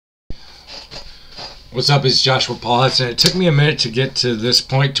What's up? It's Joshua Paul Hudson. It took me a minute to get to this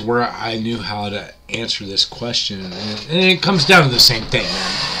point to where I knew how to answer this question. And it comes down to the same thing,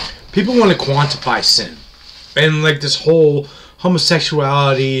 man. People want to quantify sin. And like this whole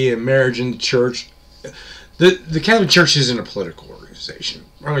homosexuality and marriage in the church. The Catholic Church isn't a political organization.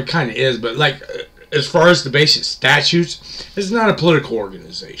 Well, it kind of is, but like as far as the basic statutes, it's not a political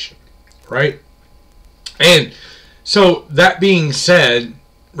organization, right? And so that being said,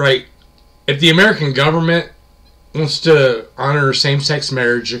 right, if the American government wants to honor same-sex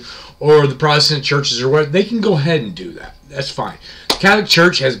marriage, or the Protestant churches or what, they can go ahead and do that. That's fine. The Catholic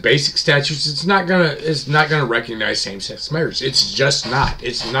Church has basic statutes. It's not gonna recognize same-sex marriage. It's just not.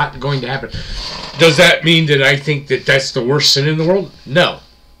 It's not going to happen. Does that mean that I think that that's the worst sin in the world? No,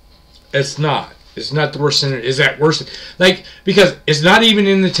 it's not. It's not the worst sin. Is that worse? Like, because it's not even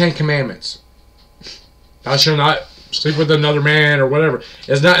in the Ten Commandments. Thou shalt not sleep with another man or whatever.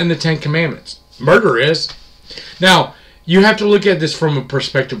 It's not in the Ten Commandments. Murder is. Now, you have to look at this from a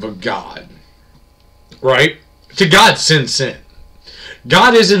perspective of God. Right? To God, sin.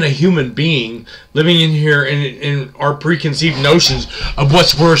 God isn't a human being living in here in our preconceived notions of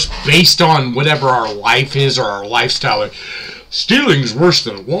what's worse based on whatever our life is or our lifestyle. Stealing's worse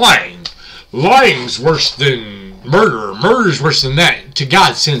than lying. Lying's worse than murder. Murder's worse than that. To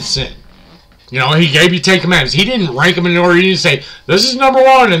God, sin. You know, he gave you 10 commandments. He didn't rank them in order. He didn't say, this is number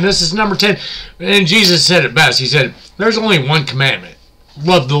 1 and this is number 10. And Jesus said it best. He said, there's only one commandment.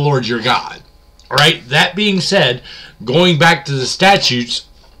 Love the Lord your God. All right? That being said, going back to the statutes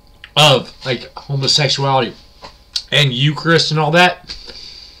of, like, homosexuality and Eucharist and all that,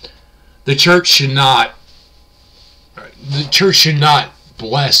 the church should not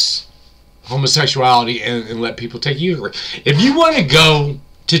bless homosexuality and let people take Eucharist. If you want to go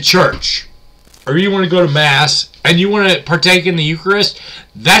to church, or you want to go to Mass, and you want to partake in the Eucharist,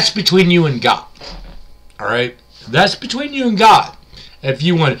 that's between you and God. Alright? That's between you and God. If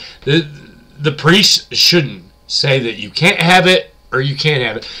you want... The priest shouldn't say that you can't have it, or you can't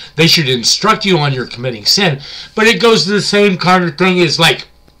have it. They should instruct you on your committing sin. But it goes to the same kind of thing as like,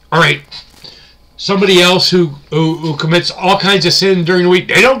 alright, somebody else who commits all kinds of sin during the week,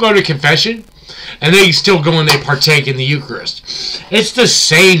 they don't go to confession. And they still go and they partake in the Eucharist. It's the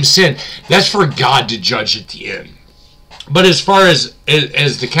same sin. That's for God to judge at the end. But as far as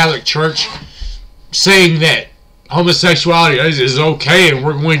the Catholic Church saying that homosexuality is okay and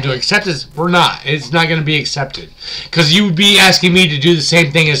we're going to accept this, we're not. It's not going to be accepted. Because you would be asking me to do the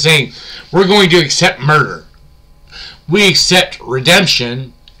same thing as saying, we're going to accept murder. We accept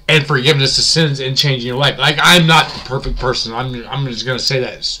redemption and forgiveness of sins and changing your life. Like, I'm not the perfect person. I'm just going to say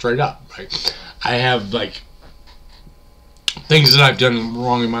that straight up. Right? I have, like, things that I've done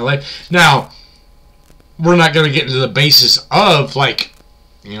wrong in my life. Now, we're not going to get into the basis of, like,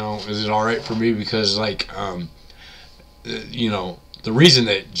 you know, is it alright for me? Because, like, you know, the reason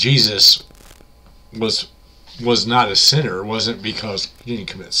that Jesus was not a sinner wasn't because he didn't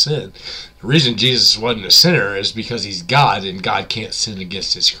commit sin. The reason Jesus wasn't a sinner is because he's God, and God can't sin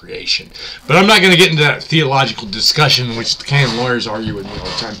against his creation. But I'm not going to get into that theological discussion, which the canon lawyers argue with me all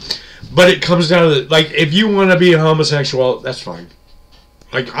the time. But it comes down to, like, if you want to be a homosexual, that's fine.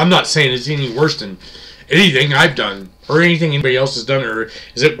 Like, I'm not saying it's any worse than anything I've done, or anything anybody else has done, or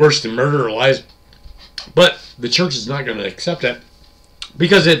is it worse than murder or lies? But the church is not going to accept that.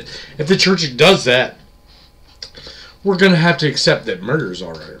 Because if the church does that, we're going to have to accept that murder is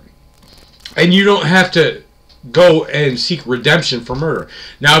alright. And you don't have to go and seek redemption for murder.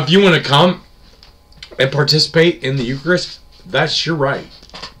 Now, if you want to come and participate in the Eucharist, that's your right.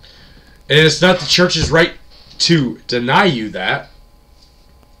 And it's not the church's right to deny you that.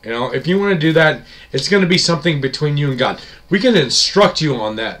 You know, if you want to do that, it's going to be something between you and God. We can instruct you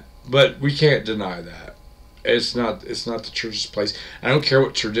on that, but we can't deny that. It's not the church's place. I don't care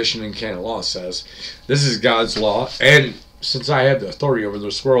what tradition and canon law says. This is God's law, and since I have the authority over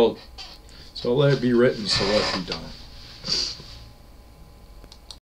this world, so let it be written, so let it be done.